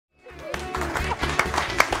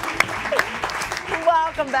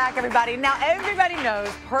Welcome back, everybody. Now, everybody knows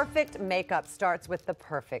perfect makeup starts with the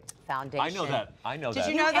perfect foundation. I know that. I know that.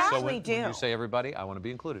 Did you know that? So when you say everybody, I want to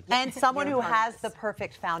be included. And someone who has the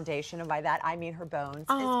perfect foundation, and by that I mean her bones, is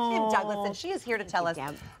Kym Douglas, and she is here to tell us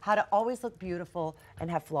how to always look beautiful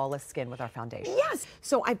and have flawless skin with our foundation. Yes.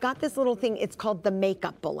 So I've got this little thing. It's called the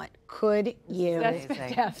makeup bullet. Could you? That's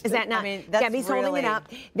fantastic. Is that not? I mean, that's Debbie's holding it up.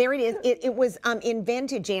 There it is. It was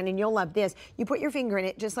invented, Jan, and you'll love this. You put your finger in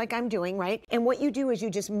it, just like I'm doing, right? And what you do is you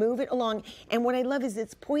just move it along. And what I love is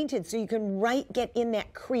it's pointed, so you can get in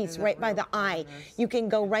that crease right by the eye. You can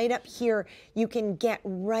go right up here. You can get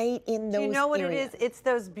right in those. Do you know what areas. it is? It's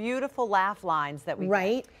those beautiful laugh lines that we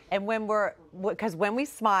right. get. And because when we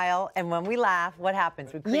smile and when we laugh, what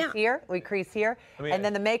happens? We crease here, we crease here, and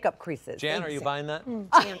then the makeup creases. Jan, are you buying that?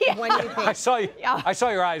 Jan, what do you think? I saw you. I saw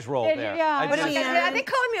your eyes roll there. Yeah. Are they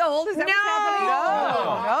calling me old? Is that what's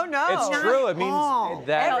happening? No. It's true. It means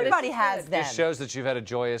that everybody has them. It shows that you've had a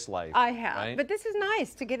joyous life. I have. Right? But this is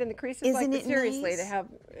nice to get in the creases Isn't like it seriously nice? to have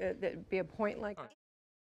it be a point like that.